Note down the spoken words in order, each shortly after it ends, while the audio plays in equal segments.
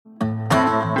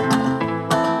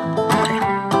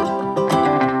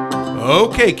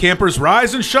Okay, campers,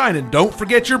 rise and shine, and don't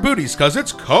forget your booties, because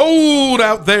it's cold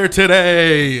out there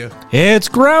today. It's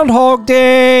Groundhog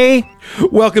Day.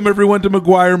 Welcome, everyone, to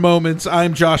McGuire Moments.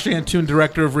 I'm Josh Antoon,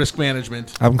 Director of Risk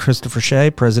Management. I'm Christopher Shea,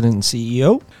 President and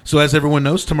CEO. So as everyone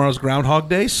knows, tomorrow's Groundhog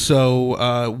Day,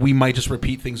 so we might just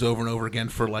repeat things over and over again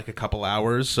for like a couple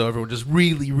hours, so everyone just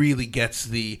really gets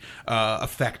the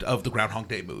effect of the Groundhog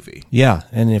Day movie. Yeah,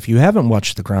 and if you haven't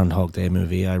watched the Groundhog Day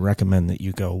movie, I recommend that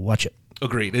you go watch it.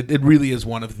 Agreed. It really is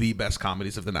one of the best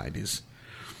comedies of the 90s.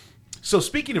 So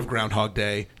speaking of Groundhog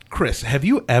Day, Chris, have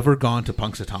you ever gone to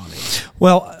Punxsutawney?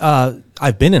 Well,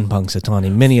 I've been in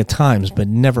Punxsutawney many a times, but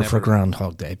never for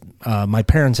Groundhog Day. My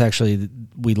parents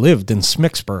we lived in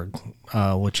Smicksburg,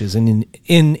 which is in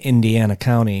Indiana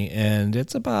County, and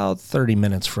it's about 30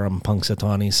 minutes from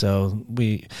Punxsutawney. So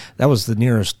that was the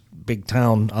nearest big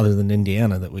town other than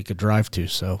Indiana that we could drive to.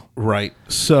 So right.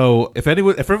 So if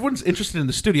everyone's interested in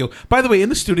the studio, by the way, in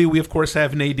the studio we of course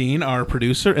have Nadine, our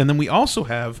producer, and then we also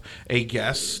have a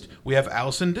guest. We have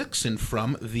Allison Dixon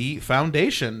from the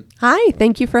Foundation. Hi,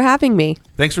 thank you for having me.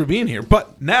 Thanks for being here.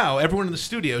 But now, everyone in the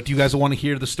studio, do you guys want to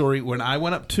hear the story when I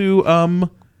went up to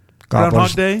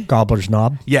Groundhog Day? Gobbler's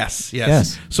Knob? Yes.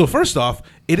 So first off,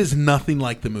 it is nothing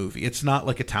like the movie. It's not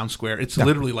like a town square. It's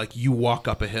literally like you walk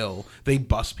up a hill. They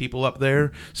bus people up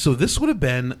there. So this would have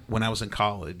been when I was in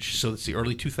college. So it's the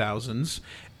early 2000s,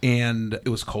 and it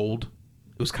was cold.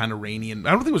 It was kind of rainy, and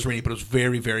I don't think it was rainy, but it was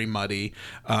very, very muddy.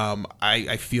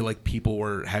 I feel like people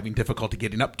were having difficulty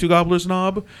getting up to Gobbler's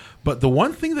Knob. But the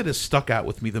one thing that has stuck out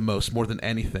with me the most, more than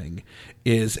anything,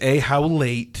 is how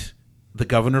late the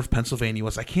governor of Pennsylvania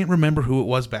was. I can't remember who it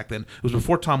was back then. It was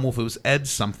before Tom Wolfe. It was Ed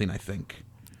something, I think.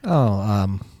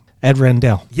 Ed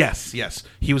Rendell. Yes.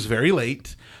 He was very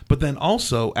late. But then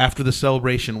also, after the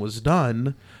celebration was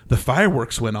done, the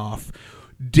fireworks went off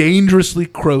dangerously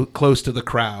close to the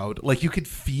crowd. Like, you could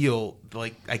feel,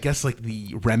 like, I guess, like,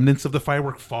 the remnants of the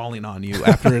firework falling on you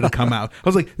after it had come out. I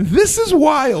was like, this is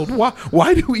wild.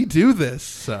 Why do we do this?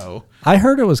 So I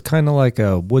heard it was kind of like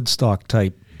a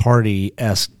Woodstock-type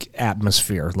party-esque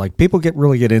atmosphere. Like, people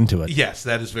really get into it. Yes,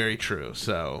 that is very true.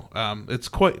 So it's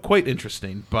quite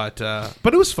interesting, but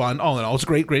it was fun. All in all, it's a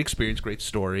great experience, great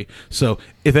story. So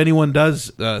if anyone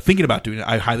does thinking about doing it,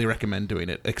 I highly recommend doing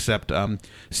it. Except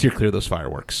steer clear of those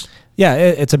fireworks. Yeah,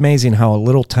 it's amazing how a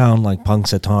little town like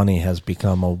Punxsutawney has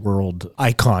become a world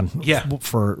icon.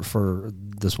 For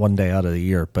this one day out of the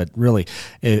year. But really,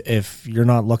 if you're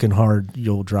not looking hard,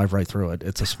 you'll drive right through it.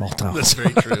 It's a small town. That's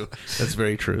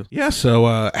very true. Yeah,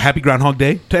 so happy Groundhog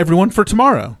Day to everyone for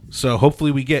tomorrow. So hopefully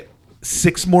we get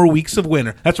 6 more weeks of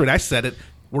winter. That's right, I said it.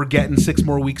 We're getting 6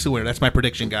 more weeks of winter. That's my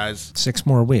prediction, guys. 6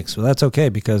 more weeks. Well, that's okay,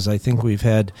 because I think we've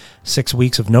had 6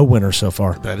 weeks of no winter so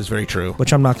far. That is very true.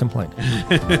 Which I'm not complaining.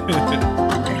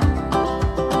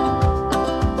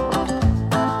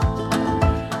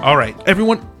 All right,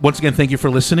 everyone, once again, thank you for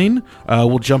listening.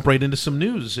 We'll jump right into some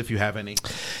news if you have any.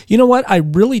 You know what? I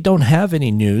really don't have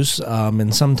any news,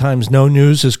 and sometimes no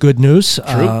news is good news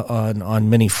on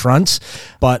many fronts.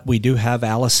 But we do have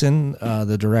Allison,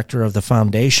 the director of the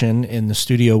Foundation, in the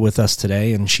studio with us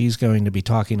today, and she's going to be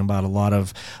talking about a lot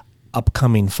of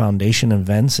upcoming Foundation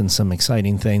events and some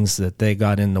exciting things that they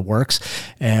got in the works.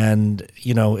 And,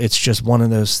 you know, it's just one of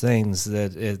those things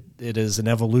that it is an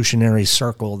evolutionary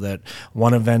circle that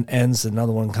one event ends,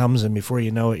 another one comes, and before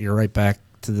you know it, you're right back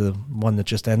to the one that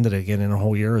just ended again, and a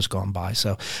whole year has gone by.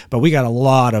 So, but we got a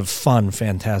lot of fun,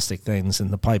 fantastic things in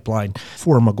the pipeline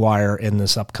for McGuire in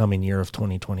this upcoming year of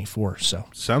 2024. So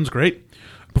sounds great.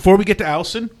 Before we get to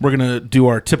Allison, we're going to do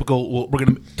our typical, we're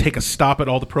going to take a stop at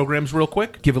all the programs real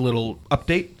quick, give a little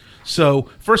update. So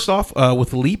first off,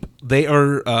 with Leap, they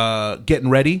are getting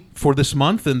ready for this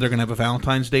month, and they're going to have a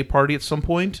Valentine's Day party at some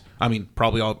point. I mean,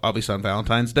 probably obviously on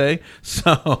Valentine's Day.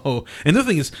 So, and the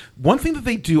thing is, one thing that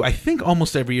they do, I think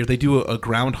almost every year, they do a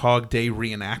Groundhog Day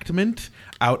reenactment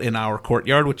out in our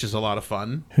courtyard, which is a lot of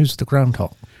fun. Who's the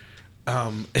groundhog?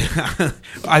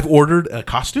 I've ordered a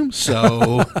costume,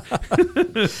 so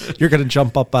you're going to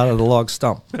jump up out of the log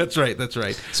stump. That's right.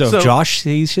 So if Josh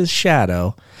sees his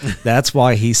shadow, that's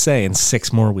why he's saying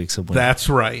 6 more weeks of winter. That's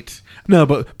right. No,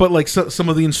 but like some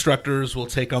of the instructors will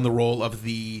take on the role of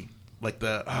there's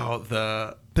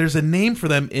a name for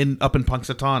them up in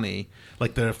Punxsutawney,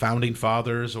 like the founding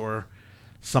fathers or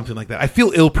something like that. I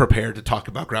feel ill-prepared to talk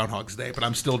about Groundhog's Day, but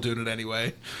I'm still doing it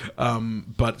anyway.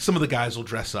 But some of the guys will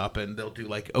dress up and they'll do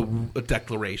like a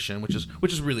declaration, which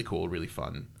is really cool, really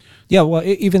fun. Yeah, well,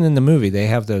 even in the movie, they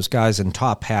have those guys in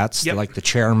top hats, like the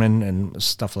chairman and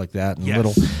stuff like that. And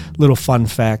little fun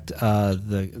fact: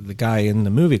 the guy in the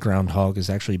movie Groundhog is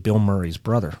actually Bill Murray's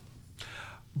brother.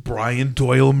 Brian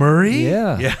Doyle Murray?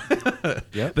 Yeah.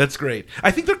 Yep. That's great.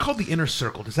 I think they're called the Inner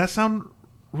Circle. Does that sound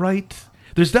right?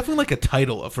 There's definitely like a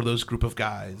title for those group of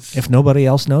guys. If nobody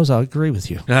else knows, I'll agree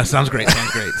with you. Sounds great.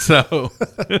 So,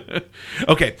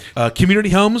 okay. Community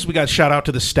homes, we got a shout out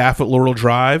to the staff at Laurel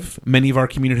Drive. Many of our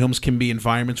community homes can be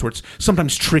environments where it's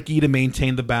sometimes tricky to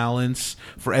maintain the balance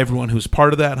for everyone who's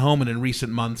part of that home. And in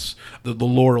recent months, the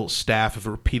Laurel staff have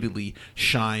repeatedly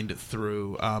shined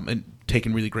through and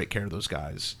taken really great care of those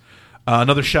guys.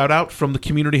 Another shout out from the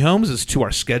community homes is to our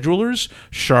schedulers,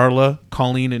 Charla,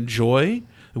 Colleen, and Joy.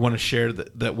 We want to share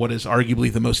that what is arguably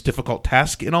the most difficult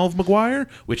task in all of McGuire,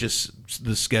 which is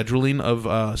the scheduling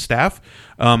of staff.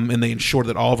 And they ensure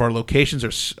that all of our locations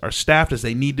are staffed as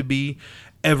they need to be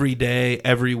every day,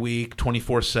 every week,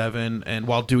 24/7. And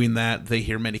while doing that, they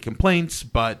hear many complaints.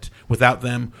 But without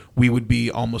them, we would be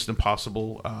almost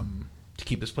impossible to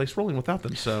keep this place rolling without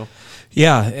them. So,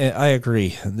 yeah, I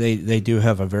agree. They do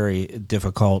have a very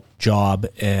difficult job,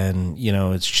 and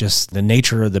it's just the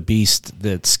nature of the beast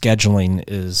that scheduling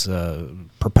is a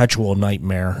perpetual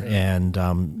nightmare. And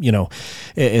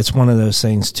it's one of those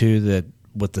things too that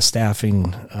with the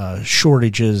staffing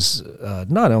shortages,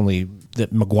 not only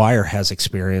that McGuire has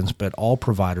experienced, but all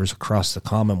providers across the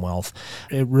Commonwealth,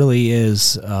 it really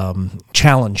is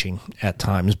challenging at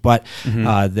times. But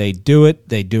they do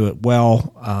it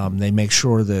well. They make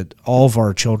sure that all of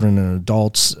our children and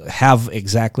adults have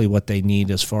exactly what they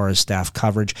need as far as staff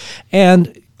coverage.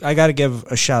 And I got to give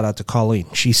a shout out to Colleen.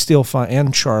 She still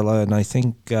and Charla, and I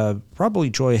think probably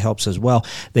Joy helps as well.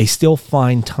 They still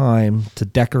find time to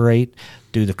decorate,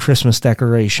 do the Christmas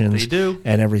decorations, they do,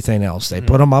 and everything else. They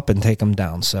put them up and take them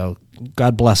down. So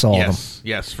God bless all of them.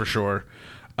 Yes, for sure.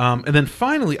 And then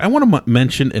finally, I want to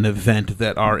mention an event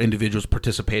that our individuals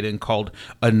participate in called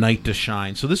A Night to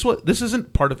Shine. So this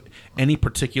isn't part of any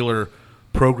particular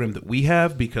program that we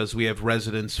have, because we have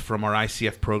residents from our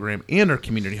ICF program and our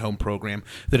community home program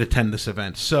that attend this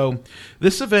event. So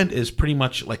this event is pretty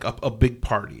much like a big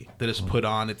party that is put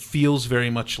on. It feels very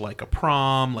much like a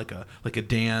prom, like a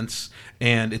dance,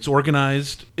 and it's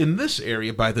organized in this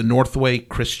area by the Northway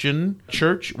Christian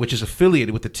Church, which is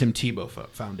affiliated with the Tim Tebow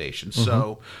Foundation.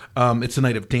 So it's a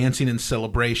night of dancing and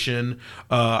celebration.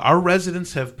 Our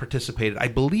residents have participated. I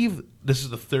believe this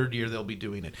is the third year they'll be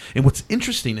doing it. And what's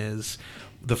interesting is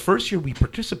the first year we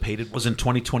participated was in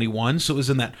 2021, so it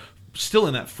was still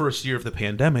in that first year of the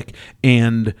pandemic,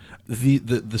 and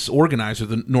this organizer,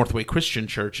 the Northway Christian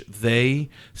Church, they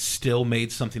still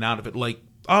made something out of it. Like,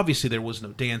 obviously there was no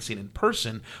dancing in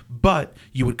person, but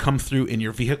you would come through in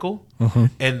your vehicle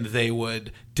and they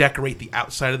would decorate the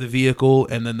outside of the vehicle,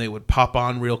 and then they would pop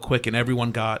on real quick, and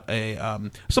everyone got a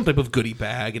some type of goodie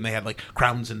bag, and they had like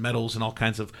crowns and medals and all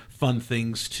kinds of fun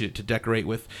things to decorate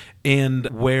with. And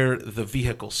where the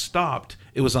vehicle stopped,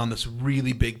 it was on this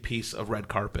really big piece of red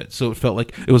carpet, so it felt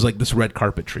like it was like this red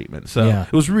carpet treatment. So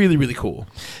It was really, really cool.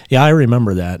 Yeah, I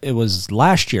remember that. It was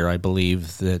last year, I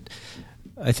believe, that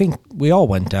I think we all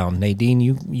went down. Nadine,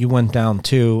 you went down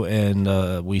too,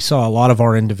 and we saw a lot of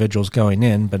our individuals going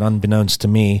in, but unbeknownst to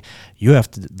me, you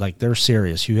have to, like, they're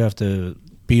serious. You have to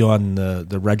be on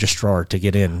the registrar to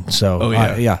get in. So,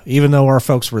 even though our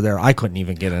folks were there, I couldn't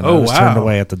even get in. I was turned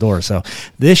away at the door. So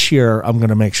this year, I'm going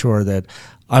to make sure that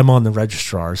I'm on the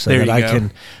registrar so that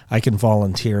I can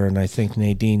volunteer. And I think,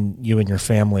 Nadine, you and your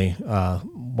family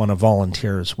want to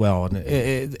volunteer as well. And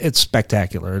it's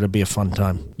spectacular. It'll be a fun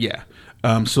time. Yeah.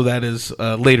 So that is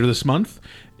later this month.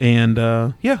 And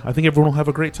I think everyone will have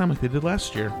a great time like they did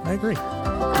last year. I agree.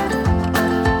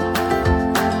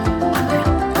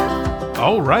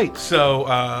 All right. So,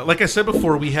 like I said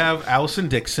before, we have Allison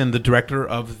Dixon, the director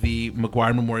of the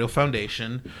McGuire Memorial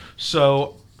Foundation.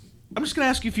 So I'm just going to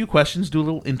ask you a few questions, do a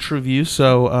little interview.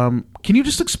 So can you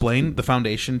just explain the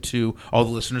foundation to all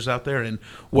the listeners out there and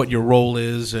what your role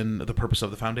is and the purpose of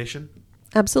the foundation?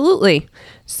 Absolutely.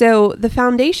 So the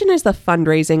foundation is the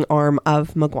fundraising arm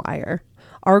of McGuire.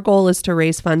 Our goal is to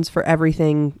raise funds for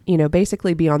everything,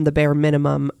 basically beyond the bare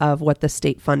minimum of what the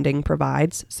state funding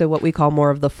provides. So what we call more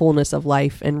of the fullness of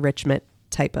life enrichment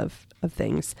type of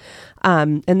things.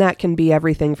 And that can be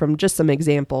everything from, just some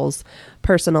examples,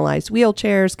 personalized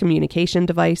wheelchairs, communication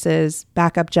devices,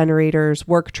 backup generators,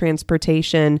 work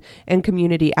transportation, and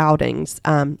community outings.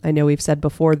 I know we've said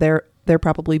before they're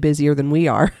probably busier than we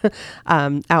are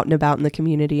out and about in the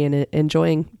community and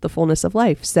enjoying the fullness of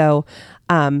life. So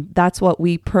That's what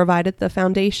we provide at the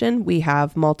foundation. We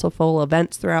have multiple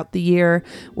events throughout the year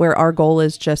where our goal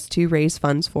is just to raise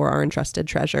funds for our entrusted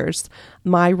treasures.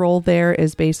 My role there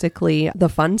is basically the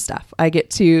fun stuff. I get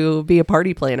to be a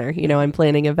party planner. I'm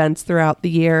planning events throughout the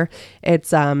year.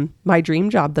 It's my dream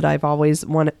job that I've always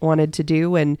wanted to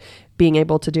do, and being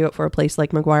able to do it for a place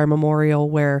like McGuire Memorial,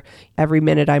 where every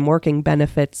minute I'm working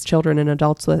benefits children and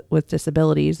adults with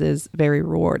disabilities, is very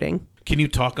rewarding. Can you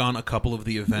talk on a couple of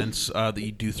the events that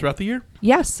you do throughout the year?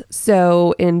 Yes.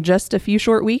 So in just a few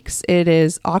short weeks, it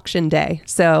is auction day.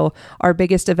 So our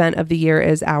biggest event of the year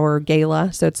is our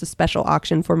gala. So it's a special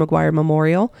auction for McGuire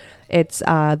Memorial. It's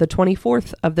the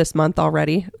 24th of this month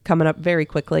already, coming up very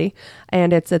quickly.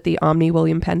 And it's at the Omni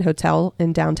William Penn Hotel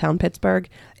in downtown Pittsburgh.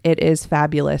 It is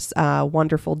fabulous.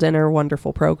 Wonderful dinner,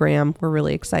 wonderful program. We're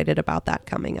really excited about that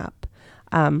coming up.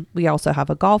 We also have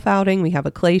a golf outing, we have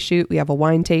a clay shoot, we have a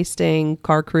wine tasting,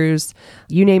 car cruise,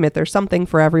 you name it. There's something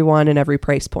for everyone and every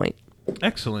price point.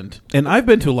 Excellent. And I've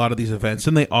been to a lot of these events,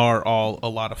 and they are all a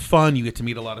lot of fun. You get to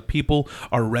meet a lot of people.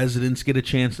 Our residents get a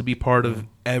chance to be part of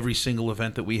every single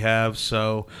event that we have.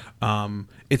 So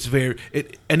it's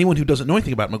anyone who doesn't know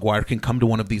anything about McGuire can come to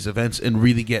one of these events and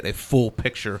really get a full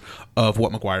picture of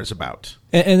what McGuire is about.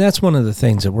 And that's one of the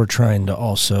things that we're trying to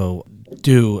also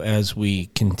do as we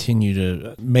continue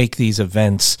to make these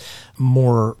events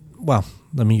more, well,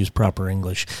 let me use proper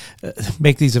English,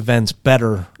 make these events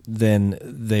better than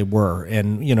they were.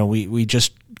 And, we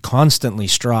just constantly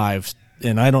strive,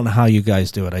 and I don't know how you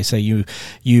guys do it. I say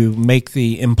you make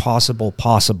the impossible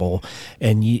possible,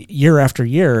 and year after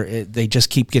year, they just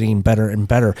keep getting better and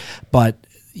better. But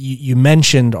you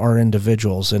mentioned our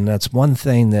individuals, and that's one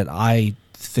thing that I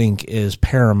think is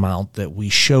paramount, that we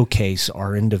showcase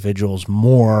our individuals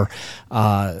more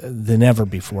than ever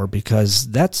before, because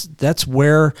that's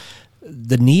where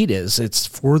the need is. It's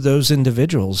for those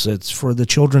individuals. It's for the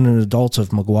children and adults of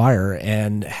McGuire,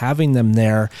 and having them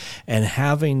there and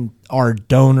having our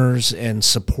donors and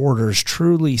supporters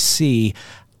truly see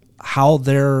how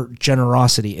their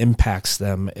generosity impacts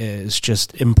them is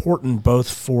just important,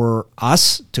 both for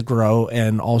us to grow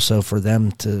and also for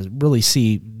them to really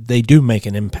see they do make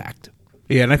an impact.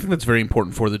 Yeah, and I think that's very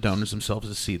important for the donors themselves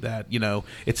to see that.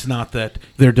 It's not that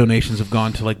their donations have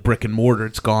gone to like brick and mortar.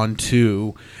 It's gone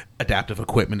to adaptive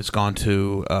equipment. It's gone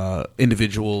to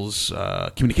individuals,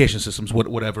 communication systems,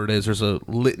 whatever it is. There's a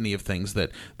litany of things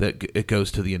that it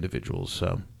goes to the individuals.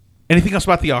 So, anything else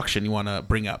about the auction you want to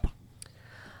bring up?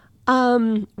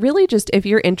 Really just if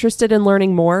you're interested in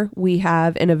learning more, we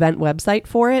have an event website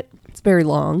for it. It's very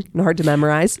long and hard to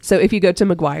memorize. So if you go to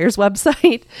McGuire's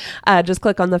website, just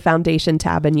click on the foundation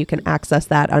tab and you can access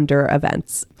that under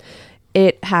events.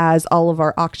 It has all of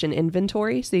our auction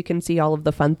inventory, so you can see all of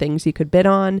the fun things you could bid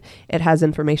on. It has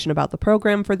information about the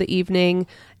program for the evening,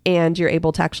 and you're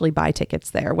able to actually buy tickets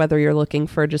there, whether you're looking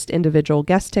for just individual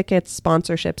guest tickets,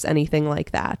 sponsorships, anything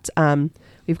like that.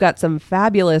 We've got some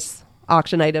fabulous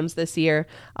auction items this year.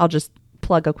 I'll just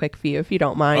plug a quick few if you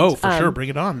don't mind. Oh, for sure. Bring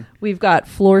it on. We've got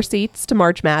floor seats to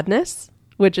March Madness,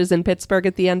 which is in Pittsburgh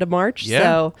at the end of March. Yeah.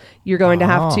 So you're going to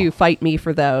have to fight me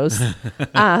for those.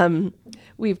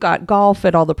 We've got golf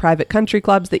at all the private country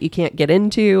clubs that you can't get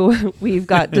into. We've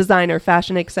got designer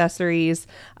fashion accessories,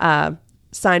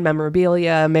 signed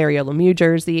memorabilia, Mario Lemieux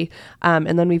jersey.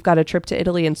 And then we've got a trip to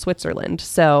Italy and Switzerland.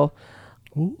 So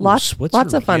lots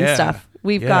of fun stuff.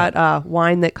 We've got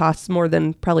wine that costs more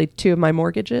than probably 2 of my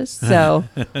mortgages. So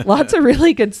lots of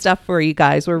really good stuff for you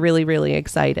guys. We're really, really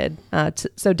excited.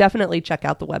 So definitely check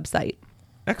out the website.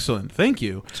 Excellent. Thank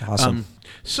you. It's awesome.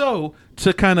 So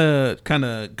to kind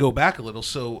of go back a little,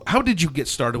 so how did you get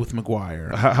started with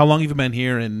McGuire? How long have you been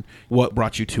here, and what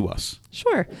brought you to us?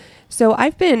 Sure. So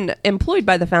I've been employed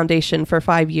by the foundation for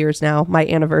 5 years now. My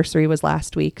anniversary was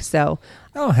last week. So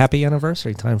happy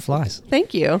anniversary. Time flies.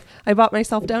 Thank you. I bought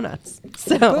myself donuts.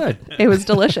 So good. It was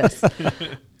delicious.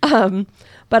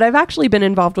 But I've actually been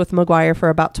involved with McGuire for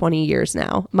about 20 years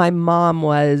now. My mom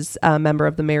was a member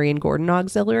of the Marion Gordon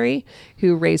Auxiliary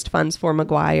who raised funds for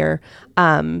McGuire.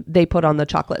 They put on the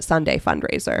Chocolate Sundae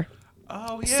fundraiser.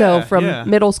 Oh, yeah. So from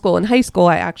middle school and high school,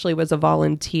 I actually was a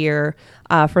volunteer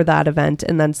for that event,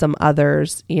 and then some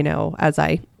others, as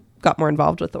I got more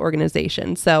involved with the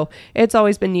organization. So it's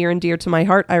always been near and dear to my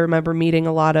heart. I remember meeting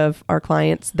a lot of our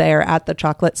clients there at the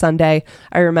Chocolate Sundae.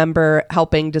 I remember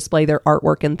helping display their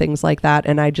artwork and things like that.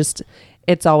 And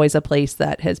it's always a place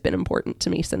that has been important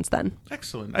to me since then.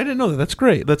 Excellent. I didn't know that. That's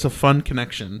great. That's a fun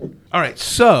connection. All right.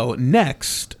 So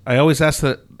next, I always ask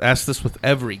this with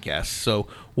every guest. So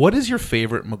what is your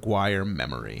favorite McGuire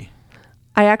memory?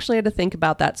 I actually had to think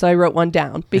about that. So I wrote one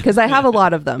down because I have a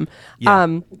lot of them.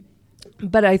 Yeah.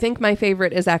 But I think my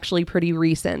favorite is actually pretty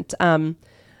recent.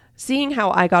 Seeing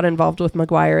how I got involved with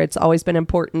McGuire, it's always been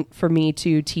important for me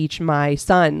to teach my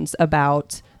sons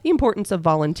about the importance of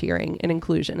volunteering and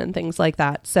inclusion and things like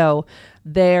that. So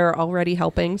they're already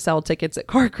helping sell tickets at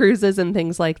car cruises and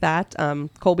things like that.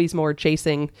 Colby's more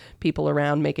chasing people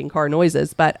around making car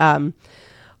noises, but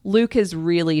Luke has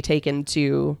really taken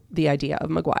to the idea of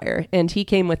McGuire, and he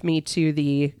came with me to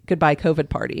the Goodbye COVID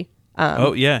party.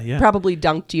 Yeah. Probably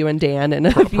dunked you and Dan and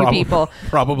a few people.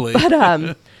 Probably.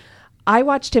 But I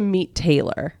watched him meet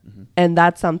Taylor, and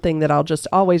that's something that I'll just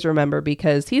always remember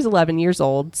because he's 11 years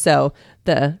old, so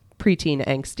the preteen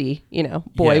angsty,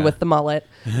 boy with the mullet.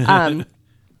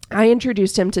 I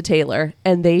introduced him to Taylor,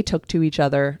 and they took to each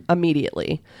other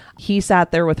immediately. He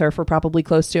sat there with her for probably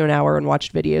close to an hour and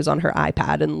watched videos on her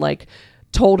iPad and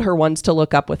told her once to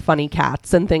look up with funny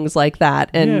cats and things like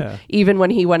that. And even when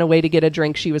he went away to get a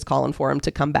drink, she was calling for him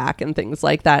to come back and things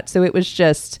like that. So it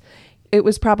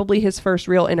was probably his first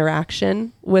real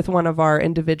interaction with one of our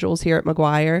individuals here at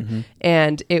McGuire.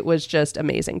 And it was just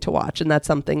amazing to watch. And that's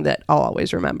something that I'll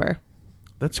always remember.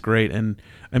 That's great. And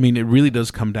I mean, it really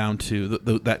does come down to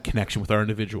that connection with our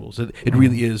individuals. It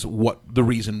really is the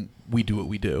reason we do what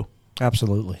we do.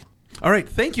 Absolutely. All right.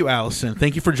 Thank you, Allison.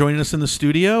 Thank you for joining us in the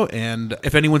studio. And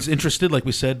if anyone's interested, like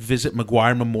we said, visit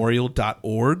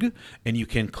McGuireMemorial.org, and you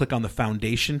can click on the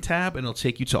Foundation tab, and it'll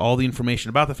take you to all the information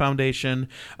about the foundation,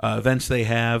 events they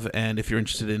have. And if you're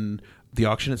interested in the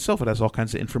auction itself, it has all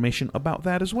kinds of information about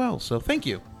that as well. So thank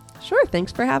you. Sure.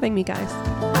 Thanks for having me, guys.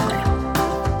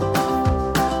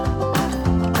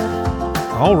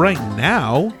 All right,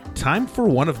 now, time for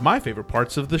one of my favorite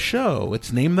parts of the show.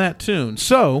 It's Name That Tune.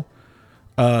 So,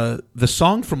 the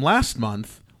song from last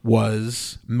month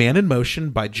was Man in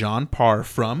Motion by John Parr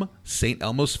from St.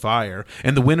 Elmo's Fire.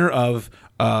 And the winner of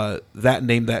that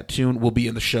Name That Tune will be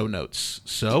in the show notes.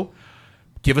 So,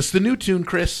 give us the new tune,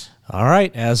 Chris. All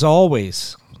right, as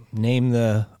always, name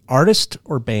the artist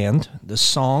or band, the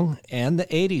song, and the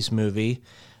 80s movie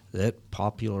that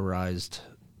popularized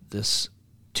this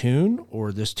tune,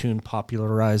 or this tune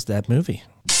popularized that movie.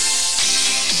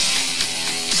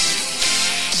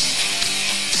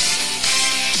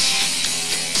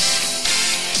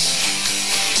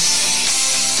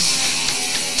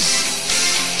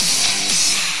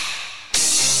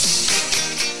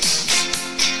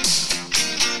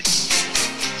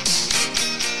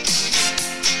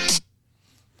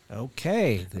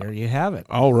 Okay, there you have it.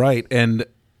 All right, and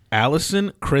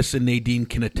Allison, Chris, and Nadine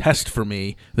can attest for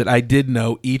me that I did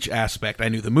know each aspect. I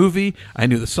knew the movie, I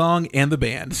knew the song, and the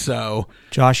band. So,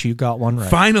 Josh, you got one right.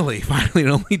 Finally, it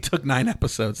only took 9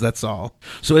 episodes. That's all.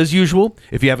 So, as usual,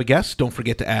 if you have a guess, don't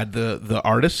forget to add the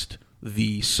artist,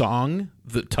 the song,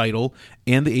 the title,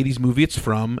 and the 80s movie it's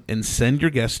from, and send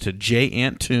your guess to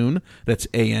jantoon, that's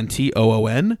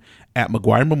ANTOON, at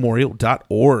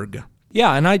McGuireMemorial.org.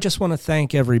 Yeah, and I just want to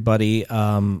thank everybody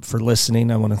for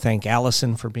listening. I want to thank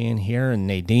Allison for being here, and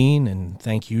Nadine, and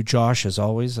thank you, Josh, as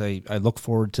always. I look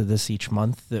forward to this each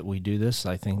month that we do this.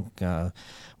 I think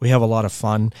we have a lot of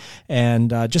fun. And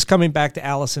just coming back to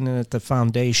Allison and at the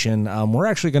foundation, we're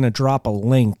actually going to drop a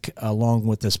link along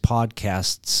with this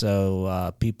podcast.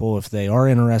 So people, if they are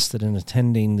interested in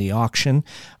attending the auction,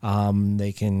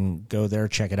 they can go there,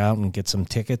 check it out, and get some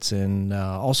tickets, and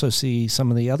also see some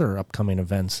of the other upcoming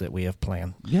events that we have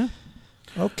planned. Yeah.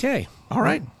 Okay. All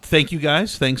right. Thank you,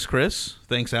 guys. Thanks, Chris.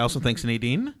 Thanks, Allison. Thanks,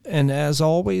 Nadine. And as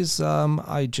always,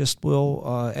 I just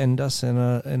will end us in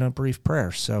a brief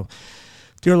prayer. So,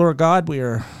 dear Lord God, we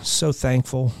are so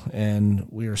thankful and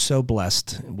we are so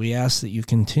blessed. We ask that you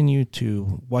continue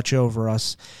to watch over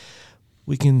us.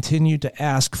 We continue to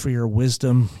ask for your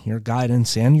wisdom, your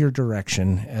guidance, and your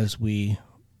direction as we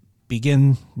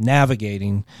begin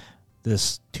navigating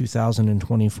this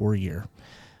 2024 year.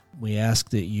 We ask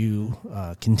that you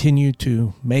continue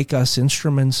to make us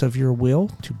instruments of your will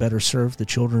to better serve the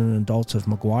children and adults of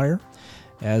McGuire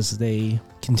as they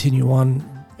continue on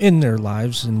in their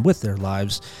lives and with their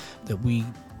lives, that we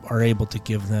are able to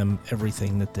give them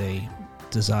everything that they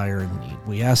desire and need.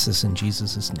 We ask this in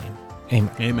Jesus' name.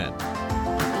 Amen. Amen.